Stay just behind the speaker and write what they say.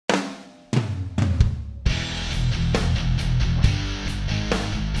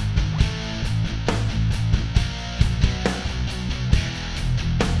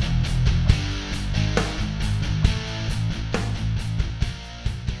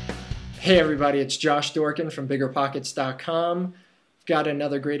Hey everybody, it's Josh Dorkin from BiggerPockets.com. I've got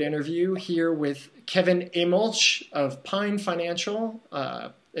another great interview here with Kevin Amolsch of Pine Financial.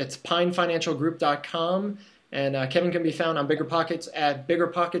 It's pinefinancialgroup.com, and Kevin can be found on BiggerPockets at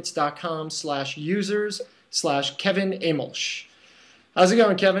biggerpockets.com/users/Kevin Amolsch. How's it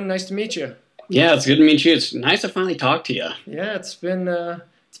going, Kevin? Nice to meet you. Yeah, it's good to meet you. It's nice to finally talk to you. Yeah, it's been a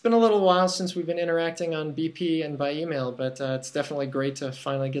little while since we've been interacting on BP and by email, but it's definitely great to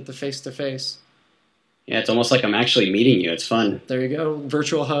finally get the face-to-face. Yeah, it's almost like I'm actually meeting you. It's fun. There you go.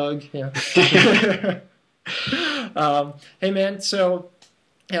 Virtual hug. Yeah. Hey, man. So,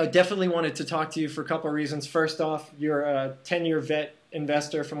 definitely wanted to talk to you for a couple of reasons. First off, you're a 10-year vet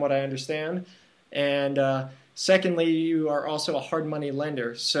investor, from what I understand, and secondly, you are also a hard money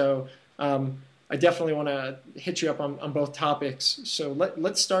lender. So, I definitely want to hit you up on both topics. So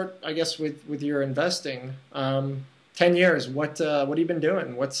let's start, I guess, with your investing. 10 years. What have you been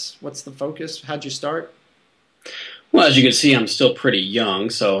doing? What's the focus? How'd you start? Well, as you can see, I'm still pretty young.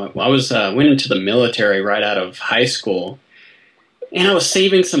 So I went into the military right out of high school, and I was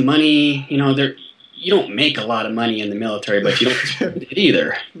saving some money. You know, you don't make a lot of money in the military, but you don't spend it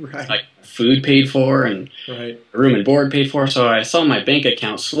either. Right. Like food paid for and right. room and board paid for. So I saw my bank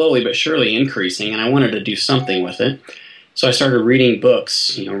account slowly but surely increasing, and I wanted to do something with it. So I started reading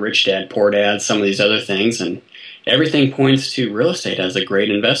books, you know, Rich Dad, Poor Dad, some of these other things, and everything points to real estate as a great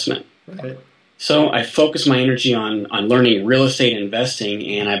investment. Right. So I focused my energy on learning real estate investing,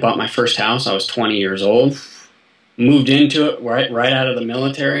 and I bought my first house. I was 20 years old. Moved into it right out of the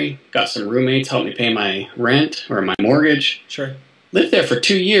military. Got some roommates, helped me pay my rent or my mortgage. Sure. Lived there for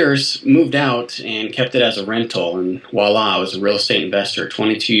 2 years, moved out, and kept it as a rental. And voila, I was a real estate investor,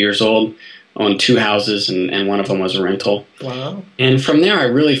 22 years old, owned 2 houses, and one of them was a rental. Wow. And from there, I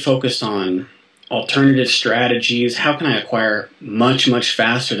really focused on alternative strategies. How can I acquire much, much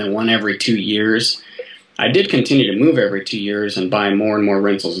faster than one every 2 years? I did continue to move every 2 years and buy more and more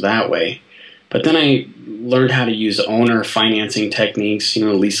rentals that way. But then I learned how to use owner financing techniques, you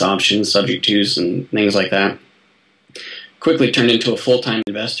know, lease options, subject tos, and things like that. Quickly turned into a full-time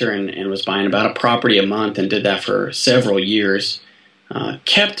investor and was buying about a property a month and did that for several years.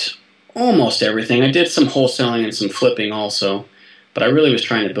 Kept almost everything. I did some wholesaling and some flipping also, but I really was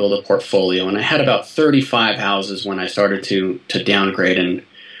trying to build a portfolio. And I had about 35 houses when I started to downgrade, and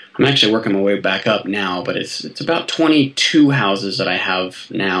I'm actually working my way back up now, but it's about 22 houses that I have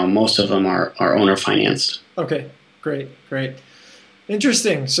now. Most of them are owner financed. Okay, great.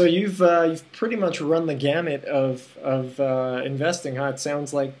 Interesting. So you've pretty much run the gamut of investing, huh? It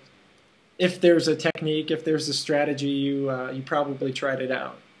sounds like if there's a technique, if there's a strategy, you probably tried it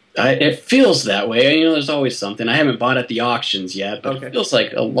out. It feels that way. You know, there's always something. I haven't bought at the auctions yet, but okay. It feels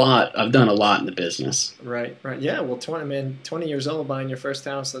like a lot. I've done a lot in the business. Right. Yeah. Well, 20 years old buying your first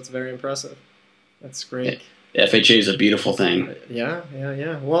house. That's very impressive. That's great. FHA is a beautiful thing. Yeah.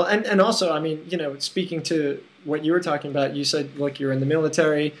 Well, and also, I mean, you know, speaking to what you were talking about, you said, look, you're in the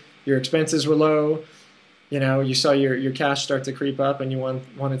military, your expenses were low, you know, you saw your cash start to creep up, and you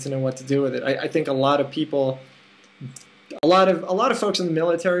wanted to know what to do with it. I think a lot of people, a lot of folks in the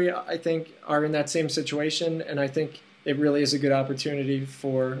military, I think, are in that same situation, and I think it really is a good opportunity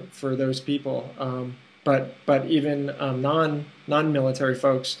for those people. But even non-military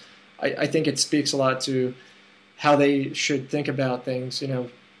folks, I think it speaks a lot to how they should think about things. You know,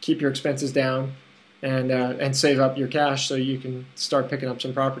 keep your expenses down and save up your cash so you can start picking up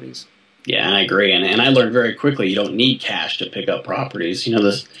some properties. Yeah, I agree, and I learned very quickly you don't need cash to pick up properties. You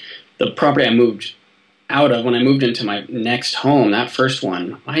know, the property I moved out of when I moved into my next home, that first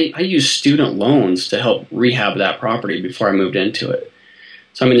one, I used student loans to help rehab that property before I moved into it.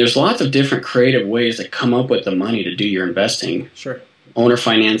 So I mean, there's lots of different creative ways to come up with the money to do your investing. Sure. Owner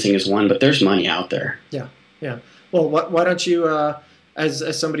financing is one, but there's money out there. Yeah. Well, why don't you,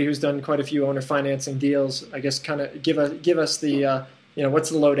 as somebody who's done quite a few owner financing deals, I guess kind of give us the, you know,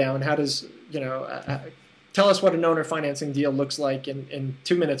 what's the lowdown? How does, you know, tell us what an owner financing deal looks like in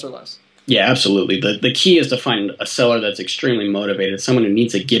 2 minutes or less. Yeah, absolutely. The key is to find a seller that's extremely motivated, someone who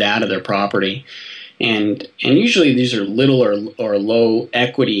needs to get out of their property. And usually these are little or low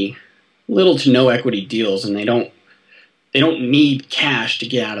equity, little to no equity deals, and they don't need cash to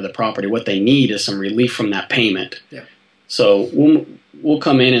get out of the property. What they need is some relief from that payment. Yeah. So we'll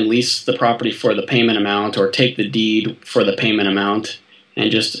come in and lease the property for the payment amount, or take the deed for the payment amount, and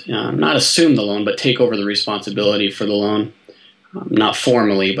just not assume the loan, but take over the responsibility for the loan. Not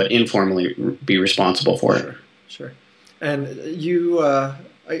formally, but informally be responsible for it. Sure. And you,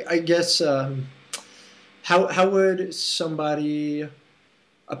 I guess, how would somebody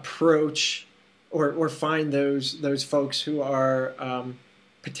approach or find those folks who are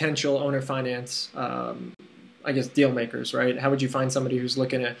potential owner finance, I guess, deal makers, right? How would you find somebody who's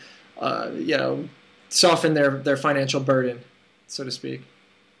looking to, soften their financial burden, so to speak?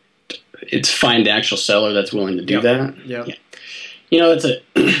 It's find the actual seller that's willing to do that. Yeah. That's a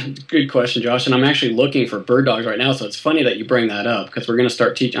good question, Josh. And I'm actually looking for bird dogs right now. So it's funny that you bring that up because we're going to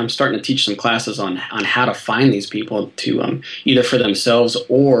start I'm starting to teach some classes on how to find these people to either for themselves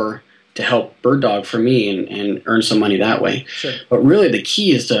or to help bird dog for me and earn some money that way. Sure. But really the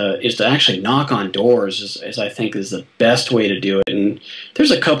key is to actually knock on doors is I think is the best way to do it. And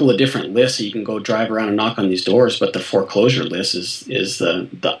there's a couple of different lists that you can go drive around and knock on these doors, but the foreclosure list is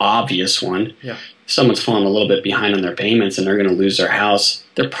the obvious one. Yeah. If someone's falling a little bit behind on their payments and they're going to lose their house,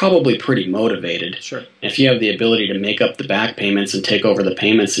 they're probably pretty motivated. Sure. If you have the ability to make up the back payments and take over the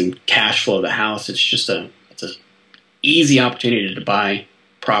payments and cash flow the house, it's an easy opportunity to buy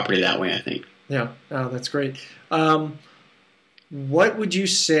property that way, I think. Yeah, oh, that's great. What would you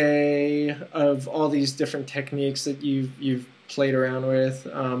say of all these different techniques that you've played around with?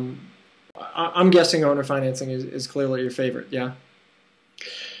 I'm guessing owner financing is clearly your favorite, yeah?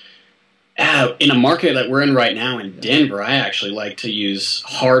 In a market that we're in right now in Denver, I actually like to use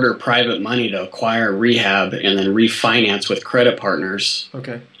harder private money to acquire rehab and then refinance with credit partners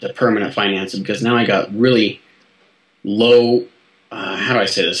to permanent finance it, because now I got really low, how do I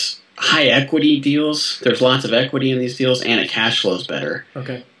say this, high equity deals. There's lots of equity in these deals and it cash flows better.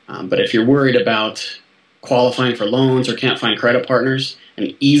 Okay. But if you're worried about qualifying for loans or can't find credit partners,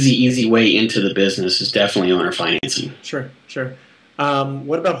 an easy way into the business is definitely owner financing. Sure.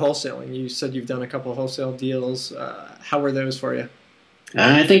 What about wholesaling? You said you've done a couple of wholesale deals. How were those for you?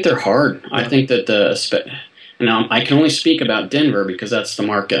 I think they're hard. Yeah. I think that now I can only speak about Denver because that's the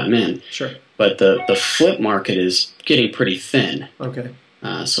market I'm in. Sure. But the flip market is getting pretty thin. Okay.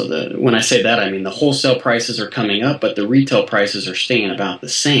 So when I say that, I mean the wholesale prices are coming up, but the retail prices are staying about the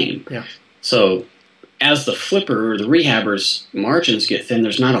same. Yeah. So as the flipper or the rehabber's margins get thin,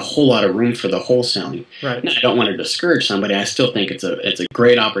 there's not a whole lot of room for the wholesaling. Right. Now, I don't want to discourage somebody. I still think it's a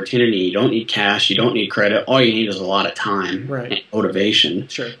great opportunity. You don't need cash. You don't need credit. All you need is a lot of time and motivation.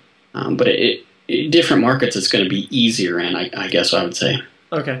 Sure. But different markets, it's going to be easier in, I guess I would say.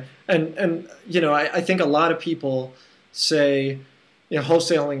 Okay. And I think a lot of people say,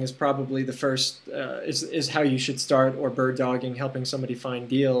 wholesaling is probably the first, is how you should start, or bird dogging, helping somebody find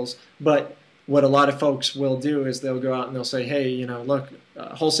deals. But what a lot of folks will do is they'll go out and they'll say, hey, look,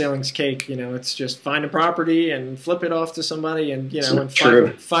 wholesaling's cake. It's just find a property and flip it off to somebody, and in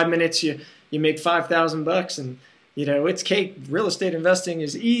 5 minutes you make $5,000, and it's cake. Real estate investing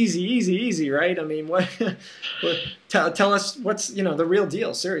is easy, right? I mean, tell us what's the real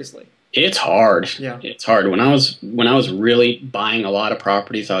deal. Seriously. It's hard. Yeah. It's hard. When I was really buying a lot of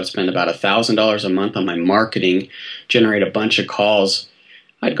properties, I would spend about $1,000 a month on my marketing, generate a bunch of calls.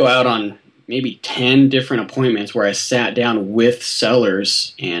 I'd go out on maybe 10 different appointments where I sat down with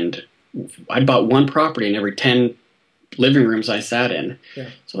sellers, and I bought one property in every 10 living rooms I sat in. Yeah.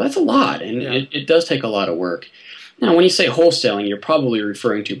 So that's a lot, and it does take a lot of work. Now, when you say wholesaling, you're probably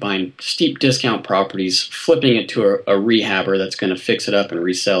referring to buying steep discount properties, flipping it to a rehabber that's going to fix it up and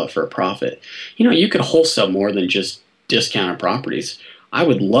resell it for a profit. You could wholesale more than just discounted properties. I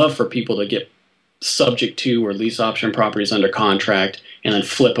would love for people to get subject to or lease option properties under contract and then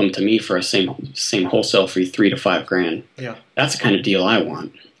flip them to me for a same wholesale fee, $3,000 to $5,000. Yeah. That's the kind of deal I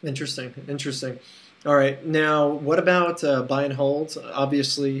want. Interesting. All right. Now, what about buy and hold?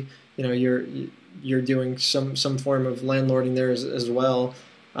 Obviously, you're doing some form of landlording there as well.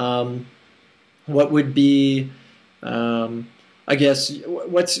 What would be, I guess,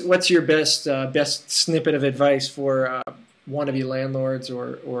 what's your best snippet of advice for wannabe landlords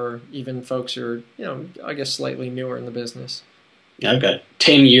or even folks who are, I guess, slightly newer in the business? Yeah, I've got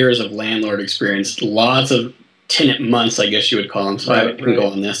 10 years of landlord experience, lots of tenant months, I guess you would call them. So I can go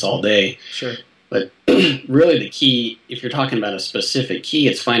on this all day. Sure. But really the key, if you're talking about a specific key,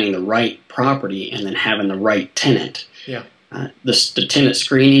 it's finding the right property and then having the right tenant. Yeah. The tenant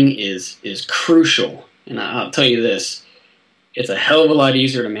screening is crucial. And I'll tell you this, it's a hell of a lot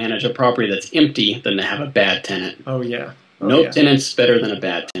easier to manage a property that's empty than to have a bad tenant. Oh, yeah. No tenant's better than a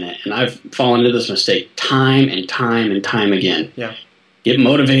bad tenant. And I've fallen into this mistake time and time again. Yeah. Get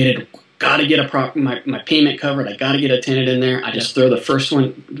motivated. Got to get my payment covered. I got to get a tenant in there. I just throw the first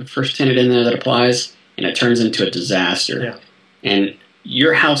tenant in there that applies, and it turns into a disaster. Yeah. And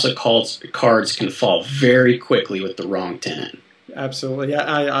your house of cards can fall very quickly with the wrong tenant. Absolutely.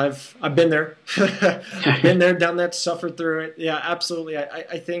 Yeah, I've been there. Been there, done that, suffered through it. Yeah, absolutely.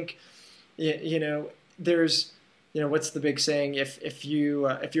 I think there's what's the big saying? If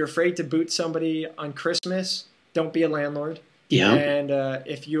you're afraid to boot somebody on Christmas, don't be a landlord. Yeah. And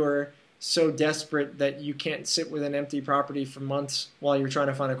if you're so desperate that you can't sit with an empty property for months while you're trying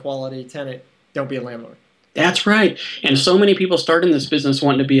to find a quality tenant, don't be a landlord. That's right. And so many people start in this business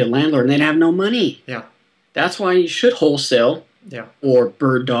wanting to be a landlord and they'd have no money. Yeah. That's why you should wholesale or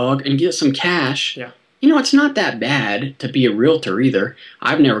bird dog and get some cash. Yeah. You know, it's not that bad to be a realtor either.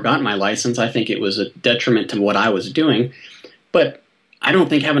 I've never gotten my license. I think it was a detriment to what I was doing. But I don't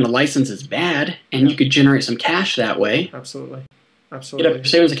think having a license is bad, and you could generate some cash that way. Absolutely. Get Absolutely. up your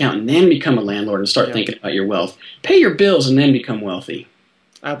savings account and then become a landlord and start thinking about your wealth. Pay your bills and then become wealthy.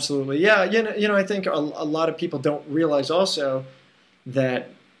 Absolutely. Yeah. You know, I think a lot of people don't realize also that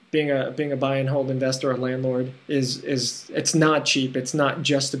being a buy and hold investor or landlord is it's not cheap. It's not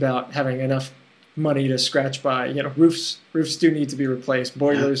just about having enough money to scratch by. You know, roofs do need to be replaced.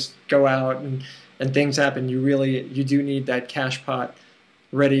 Boilers go out and things happen. You do need that cash pot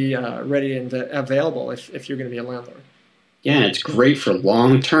ready and available if you're going to be a landlord. Yeah, and it's great for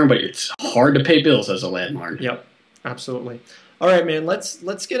long term, but it's hard to pay bills as a landlord. Yep, absolutely. All right, man.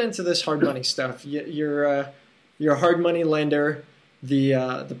 Let's get into this hard money stuff. You're a hard money lender.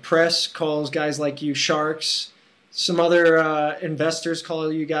 The press calls guys like you sharks. Some other investors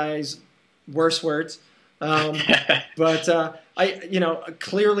call you guys worse words. But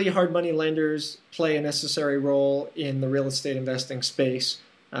clearly hard money lenders play a necessary role in the real estate investing space.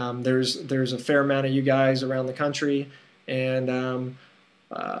 There's a fair amount of you guys around the country, and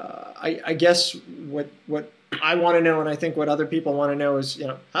I guess what I want to know, and I think what other people want to know is,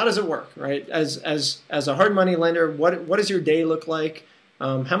 how does it work, right? As a hard money lender, what does your day look like?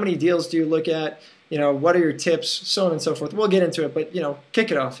 How many deals do you look at? What are your tips, so on and so forth. We'll get into it, but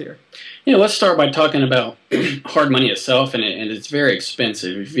kick it off here. Yeah, let's start by talking about hard money itself, and it's very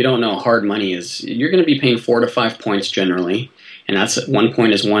expensive. If you don't know what hard money is, you're going to be paying 4 to 5 points generally, and that's 1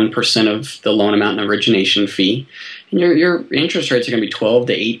 point is 1% of the loan amount and origination fee. And your interest rates are going to be 12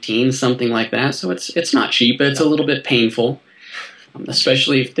 to 18, something like that. So it's not cheap, but it's a little bit painful,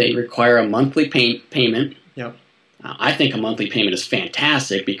 especially if they require a monthly payment. Yeah. I think a monthly payment is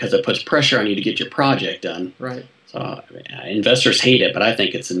fantastic because it puts pressure on you to get your project done. Right. So investors hate it, but I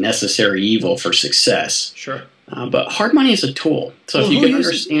think it's a necessary evil for success. Sure. But hard money is a tool. So if you can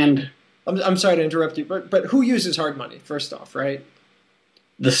understand... I'm sorry to interrupt you, but who uses hard money, first off, right?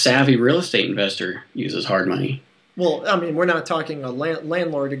 The savvy real estate investor uses hard money. Well, I mean, we're not talking a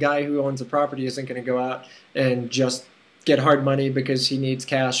landlord. A guy who owns a property isn't going to go out and just get hard money because he needs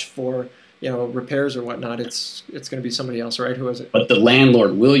cash for repairs or whatnot. It's going to be somebody else, right? Who is it? But the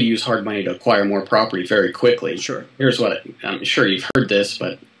landlord will use hard money to acquire more property very quickly. Sure. Here's what I'm sure you've heard this,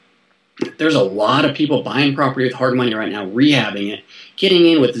 but there's a lot of people buying property with hard money right now, rehabbing it, getting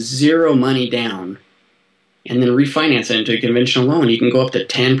in with zero money down, and then refinance it into a conventional loan. You can go up to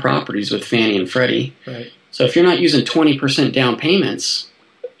 10 properties with Fannie and Freddie. Right. So if you're not using 20% down payments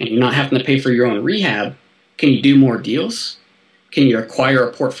and you're not having to pay for your own rehab, can you do more deals? Can you acquire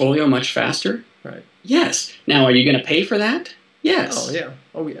a portfolio much faster? Right. Yes. Now, are you going to pay for that? Yes. Oh, yeah.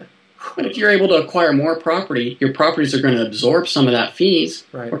 Oh, yeah. But if you're able to acquire more property, your properties are going to absorb some of that fees,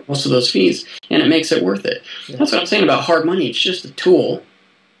 right, or most of those fees, and it makes it worth it. Yeah. That's what I'm saying about hard money. It's just a tool.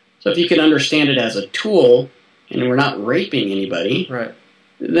 So if you can understand it as a tool, and we're not raping anybody, right,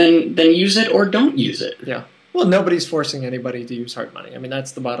 then use it or don't use it. Yeah. Well, nobody's forcing anybody to use hard money. I mean,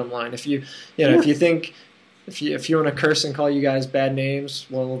 that's the bottom line. If you think if you want to curse and call you guys bad names,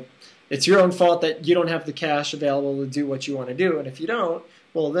 well, it's your own fault that you don't have the cash available to do what you want to do. And if you don't,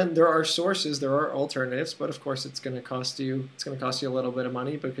 well, then there are sources, there are alternatives, but of course it's going to cost you a little bit of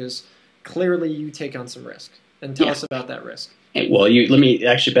money because clearly you take on some risk. And tell us about that risk. Well, let me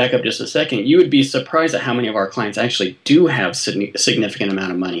actually back up just a second. You would be surprised at how many of our clients actually do have a significant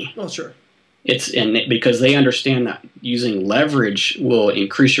amount of money. Oh, sure. Because they understand that using leverage will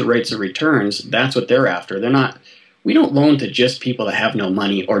increase your rates of returns. That's what they're after. We don't loan to just people that have no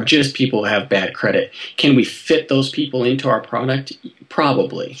money or just people who have bad credit. Can we fit those people into our product?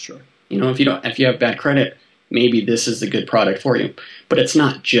 Probably. Sure. If you have bad credit, maybe this is the good product for you. But it's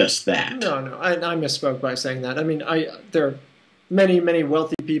not just that. No. I misspoke by saying that. I mean, there are many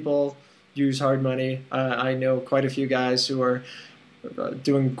wealthy people use hard money. I know quite a few guys who are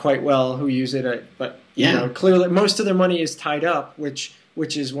doing quite well who use it, but clearly most of their money is tied up, which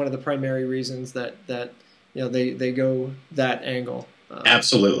is one of the primary reasons that they go that angle.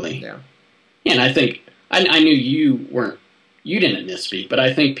 Absolutely. Yeah. And I think I knew you didn't misspeak, but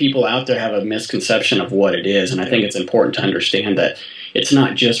I think people out there have a misconception of what it is, and I think it's important to understand that it's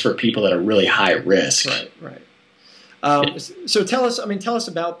not just for people that are really high risk. Right. So tell us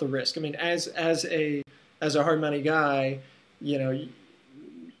about the risk. I mean, as a hard money guy,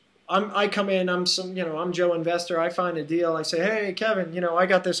 I come in, I'm Joe Investor. I find a deal. I say, hey, Kevin, I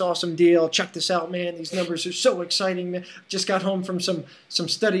got this awesome deal. Check this out, man. These numbers are so exciting, man. Just got home from some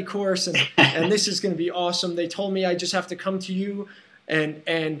study course, and this is going to be awesome. They told me I just have to come to you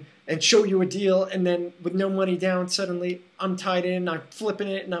and show you a deal, and then with no money down, suddenly I'm tied in, I'm flipping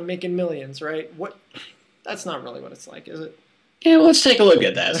it, and I'm making millions, right? That's not really what it's like, is it? Yeah, well, let's take a look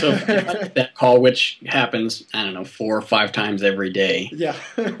at that. So if I make that call, which happens, I don't know, 4 or 5 times every day. Yeah.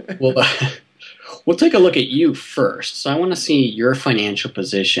 We'll take a look at you first. So I want to see your financial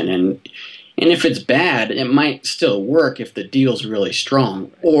position, and if it's bad, it might still work if the deal's really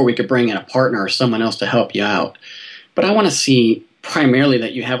strong, or we could bring in a partner or someone else to help you out. But I want to see primarily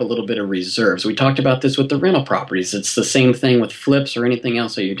that you have a little bit of reserves. We talked about this with the rental properties. It's the same thing with flips or anything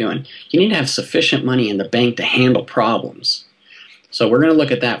else that you're doing. You need to have sufficient money in the bank to handle problems. So we're going to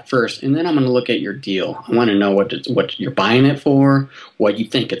look at that first, and then I'm going to look at your deal. I want to know what you're buying it for, what you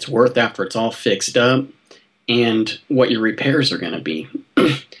think it's worth after it's all fixed up, and what your repairs are going to be.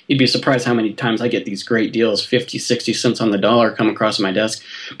 You'd be surprised how many times I get these great deals, 50, 60 cents on the dollar come across my desk,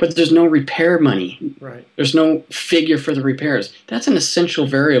 but there's no repair money. Right. There's no figure for the repairs. That's an essential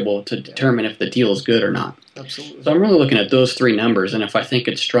variable to determine if the deal is good or not. Absolutely. So I'm really looking at those 3 numbers, and if I think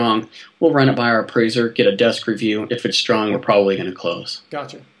it's strong, we'll run it by our appraiser, get a desk review. If it's strong, we're probably going to close.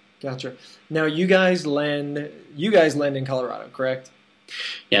 Gotcha. Now you guys lend in Colorado, correct?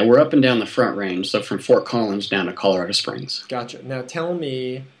 Yeah, we're up and down the Front Range, so from Fort Collins down to Colorado Springs. Gotcha. Now tell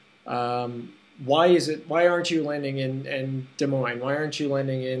me, why aren't you lending in Des Moines? Why aren't you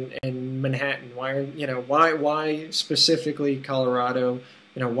lending in Manhattan? Why specifically Colorado?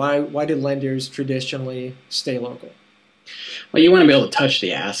 Why do lenders traditionally stay local? Well, you want to be able to touch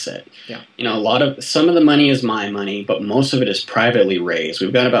the asset. Yeah. Some of the money is my money, but most of it is privately raised.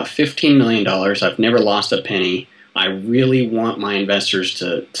 We've got about $15 million. I've never lost a penny. I really want my investors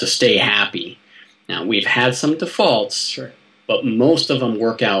to stay happy. Now, we've had some defaults, sure, but most of them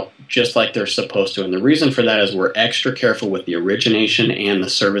work out just like they're supposed to. And the reason for that is we're extra careful with the origination and the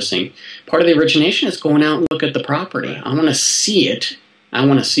servicing. Part of the origination is going out and look at the property. I want to see it. I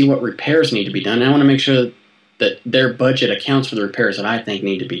want to see what repairs need to be done. I want to make sure that their budget accounts for the repairs that I think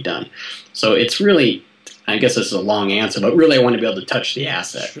need to be done. So it's really, I guess this is a long answer, but really I want to be able to touch the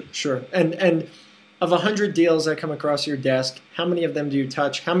asset. Sure. And of 100 deals that come across your desk, how many of them do you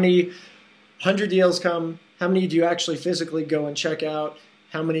touch? How many 100 deals come? How many do you actually physically go and check out?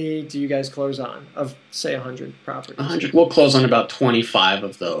 How many do you guys close on of, say, 100 properties? 100. We'll close on about 25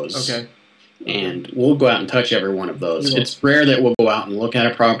 of those. Okay. And we'll go out and touch every one of those. It's rare that we'll go out and look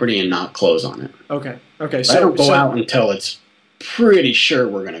at a property and not close on it. Okay. So I don't go out until it's pretty sure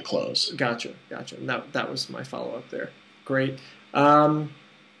we're going to close. Gotcha. That was my follow-up there. Great.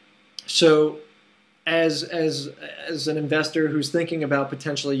 So as an investor who's thinking about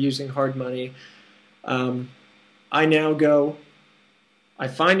potentially using hard money, I now go, I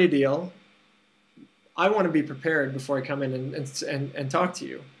find a deal. I want to be prepared before I come in and talk to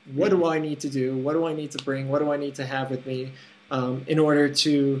you. What do I need to do? What do I need to bring? What do I need to have with me in order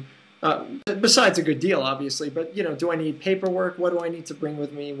to, besides a good deal, obviously, but, do I need paperwork? What do I need to bring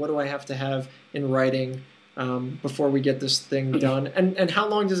with me? What do I have to have in writing before we get this thing done? And how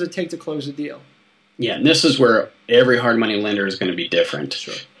long does it take to close a deal? Yeah, and this is where every hard money lender is going to be different.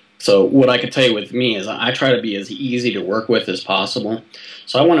 Sure. So what I could tell you with me is I try to be as easy to work with as possible.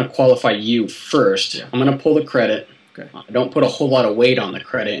 So I want to qualify you first. Yeah. I'm going to pull the credit. Okay. I don't put a whole lot of weight on the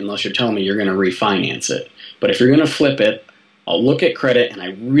credit unless you're telling me you're going to refinance it. But if you're going to flip it, I'll look at credit, and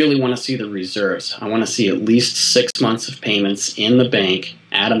I really want to see the reserves. I want to see at least 6 months of payments in the bank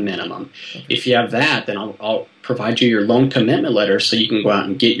at a minimum. Okay. If you have that, then I'll provide you your loan commitment letter so you can go out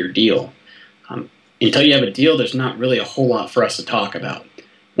and get your deal. Until you have a deal, there's not really a whole lot for us to talk about.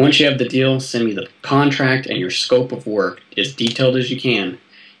 Once you have the deal, send me the contract and your scope of work as detailed as you can,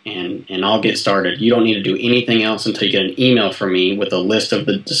 and I'll get started. You don't need to do anything else until you get an email from me with a list of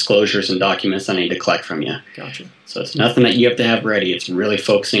the disclosures and documents I need to collect from you. Gotcha. So it's nothing that you have to have ready. It's really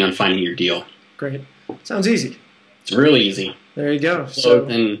focusing on finding your deal. Great. Sounds easy. It's really easy. There you go. So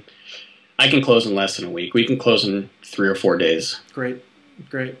then I can close in less than a week. We can close in 3 or 4 days. Great.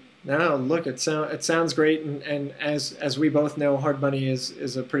 Now, look, it sounds great, and as we both know, hard money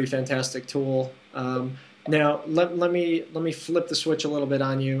is a pretty fantastic tool. Now, let me flip the switch a little bit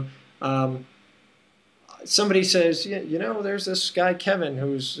on you. Somebody says, there's this guy Kevin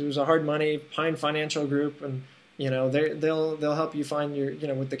who's a hard money Pine Financial Group, and they'll help you find your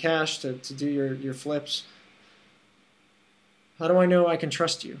with the cash to do your flips. How do I know I can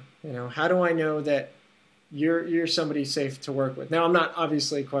trust you? How do I know that you're somebody safe to work with? Now, I'm not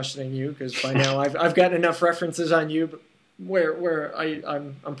obviously questioning you, because by now I've gotten enough references on you, but where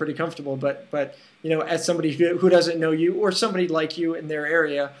I'm pretty comfortable. But as somebody who doesn't know you or somebody like you in their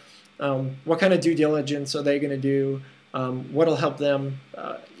area, what kind of due diligence are they going to do? What'll help them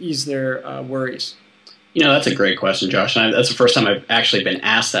ease their worries? That's a great question, Josh. And that's the first time I've actually been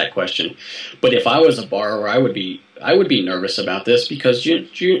asked that question. But if I was a borrower, I would be nervous about this because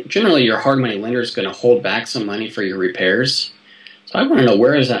generally your hard money lender is going to hold back some money for your repairs. So I want to know,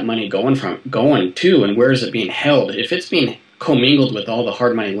 where is that money going to, and where is it being held? If it's being commingled with all the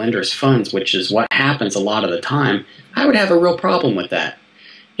hard money lender's funds, which is what happens a lot of the time, I would have a real problem with that.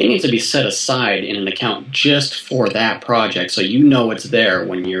 It needs to be set aside in an account just for that project, so it's there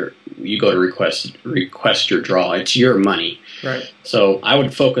when you go to request your draw. It's your money. Right. So I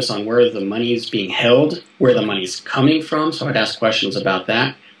would focus on where the money is being held, where the money's coming from. So I'd ask questions about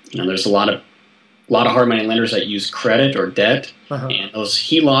that. There's a lot of hard money lenders that use credit or debt, and those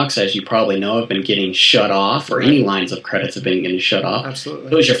HELOCs, as you probably know, have been getting shut off, or any lines of credits have been getting shut off.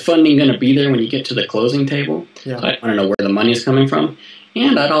 Absolutely. So is your funding going to be there when you get to the closing table? Yeah. So I want to know where the money is coming from.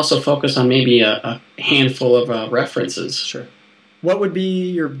 And I'd also focus on maybe a handful of references. Sure. What would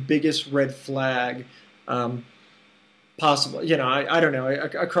be your biggest red flag possible? I don't know,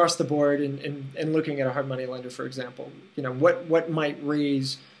 across the board and looking at a hard money lender, for example, what might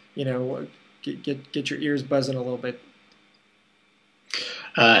raise, get your ears buzzing a little bit?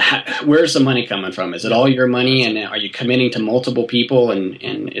 Where's the money coming from? Is it all your money, and are you committing to multiple people and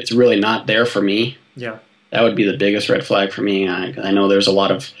it's really not there for me? Yeah. That would be the biggest red flag for me. I know there's a lot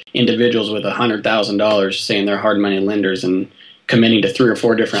of individuals with $100,000 saying they're hard money lenders and committing to 3 or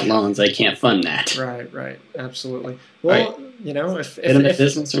 4 different loans. They can't fund that. Right. Absolutely. Well, right. if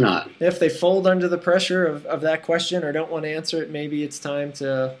business or not. If they fold under the pressure of that question or don't want to answer it, maybe it's time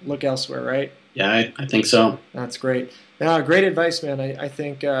to look elsewhere, right? Yeah, I think so. That's great. Great advice, man. I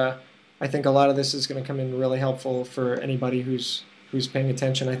think a lot of this is going to come in really helpful for anybody who's paying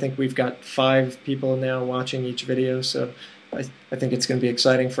attention. I think we've got 5 people now watching each video, so I think it's going to be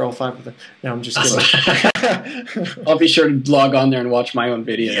exciting for all 5 of them. No, I'm just kidding. I'll be sure to log on there and watch my own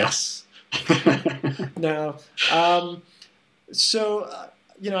video. Yes. No. So,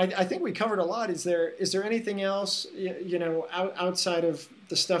 I think we covered a lot. Is there anything else, outside of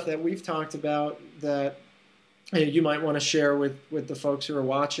the stuff that we've talked about that you might want to share with the folks who are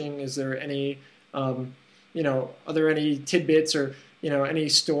watching? Is there any are there any tidbits or, any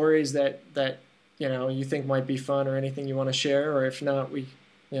stories that you think might be fun, or anything you want to share? Or if not,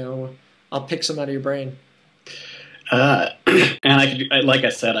 I'll pick some out of your brain. And like I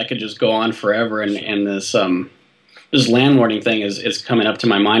said, I could just go on forever. And this landlording thing is coming up to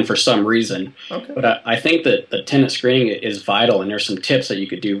my mind for some reason. Okay. But I think that the tenant screening is vital, and there's some tips that you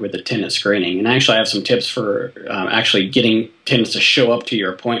could do with the tenant screening. And actually, I have some tips for actually getting tenants to show up to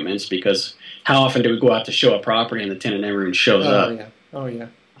your appointments, because how often do we go out to show a property and the tenant never even shows up? Oh, yeah.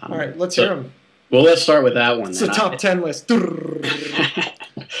 All right, let's hear them. Well, let's start with that one. It's the top 10 list.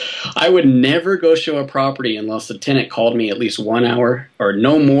 I would never go show a property unless the tenant called me at least 1 hour, or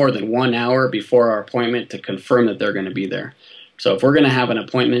no more than 1 hour before our appointment, to confirm that they're going to be there. So if we're going to have an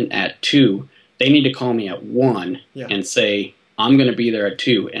appointment at 2, they need to call me at 1 and say, I'm going to be there at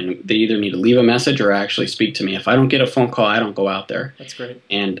 2. And they either need to leave a message or actually speak to me. If I don't get a phone call, I don't go out there. That's great.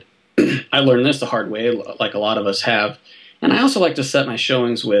 And I learned this the hard way, like a lot of us have. And I also like to set my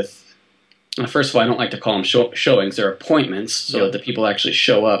showings with, first of all, I don't like to call them showings. They're appointments, so that the people actually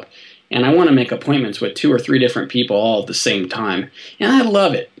show up. And I want to make appointments with 2 or 3 different people all at the same time. And I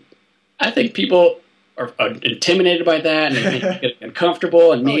love it. I think people are intimidated by that, and they think it's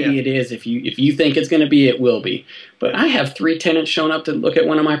uncomfortable, and maybe it is. If you think it's going to be, it will be. But I have 3 tenants showing up to look at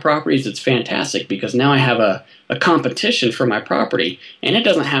one of my properties. It's fantastic, because now I have a competition for my property, and it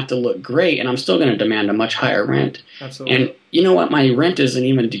doesn't have to look great, and I'm still going to demand a much higher rent. Absolutely. And you know what? My rent isn't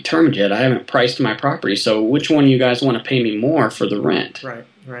even determined yet. I haven't priced my property, so which one of you guys want to pay me more for the rent? Right.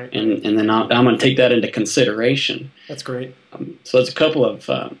 And then I'm going to take that into consideration. That's great. So that's a couple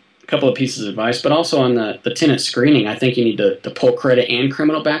of pieces of advice, but also on the tenant screening, I think you need to pull credit and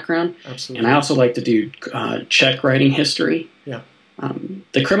criminal background. Absolutely. And I also like to do check writing history. Yeah.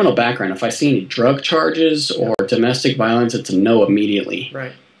 The criminal background, if I see any drug charges or domestic violence, it's a no immediately.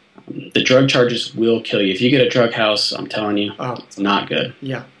 Right. The drug charges will kill you. If you get a drug house, I'm telling you, it's not good.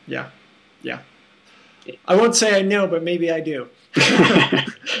 Yeah. I won't say I know, but maybe I do.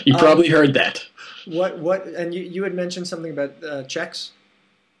 You probably heard that. What? And you had mentioned something about checks.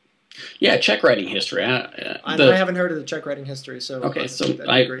 Yeah, check writing history. I haven't heard of the check writing history. So okay, so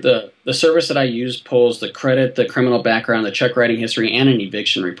the service that I use pulls the credit, the criminal background, the check writing history, and an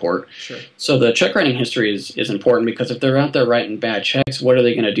eviction report. Sure. So the check writing history is important, because if they're out there writing bad checks, what are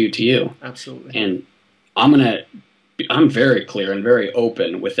they going to do to you? Absolutely. And I'm going to I'm very clear and very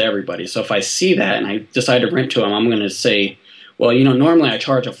open with everybody. So if I see that and I decide to rent to them, I'm going to say, well, normally I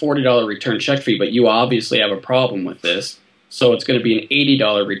charge a $40 return check fee, but you obviously have a problem with this. So it's going to be an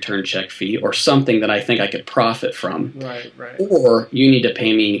 $80 return check fee or something that I think I could profit from. Right, right. Or you need to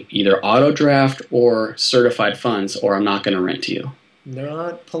pay me either auto draft or certified funds, or I'm not going to rent to you.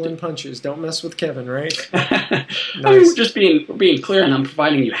 Not pulling punches. Don't mess with Kevin, right? Nice. I mean, we're just being clear, and I'm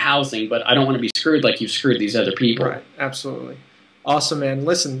providing you housing, but I don't want to be screwed like you've screwed these other people. Right, absolutely. Awesome, man.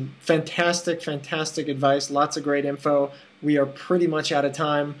 Listen, fantastic, fantastic advice. Lots of great info. We are pretty much out of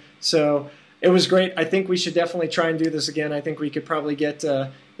time, so it was great. I think we should definitely try and do this again. I think we could probably get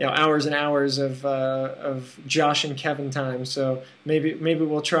hours and hours of Josh and Kevin time. So maybe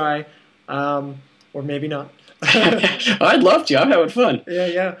we'll try, or maybe not. I'd love to. I'm having fun.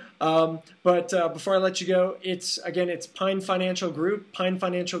 Yeah. But before I let you go, it's Pine Financial Group,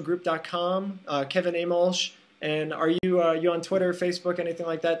 pinefinancialgroup.com. Kevin Amolsch. And are you on Twitter, Facebook, anything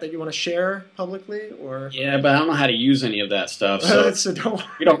like that you want to share publicly, or? Yeah, but I don't know how to use any of that stuff. So, so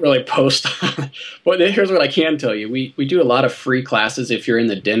we don't really post. But here's what I can tell you: we do a lot of free classes if you're in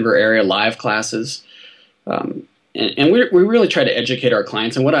the Denver area, live classes. And we really try to educate our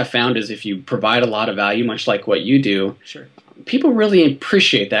clients. And what I found is if you provide a lot of value, much like what you do, sure, people really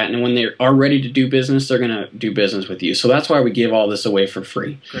appreciate that. And when they are ready to do business, they're going to do business with you. So that's why we give all this away for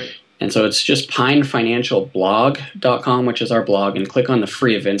free. Great. And so it's just pinefinancialblog.com, which is our blog, and click on the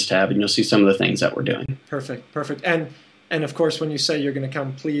free events tab, and you'll see some of the things that we're doing. Perfect. And of course, when you say you're going to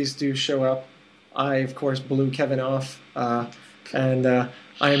come, please do show up. I, of course, blew Kevin off, and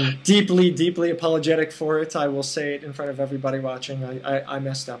I'm deeply, deeply apologetic for it. I will say it in front of everybody watching. I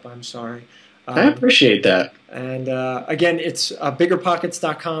messed up. I'm sorry. I appreciate that. And again, it's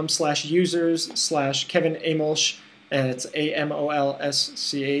biggerpockets.com/users/Kevin Amolsch, and it's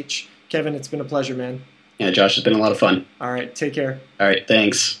AMOLSCH. Kevin, it's been a pleasure, man. Yeah, Josh, it's been a lot of fun. All right, take care. All right,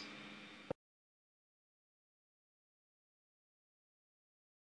 thanks.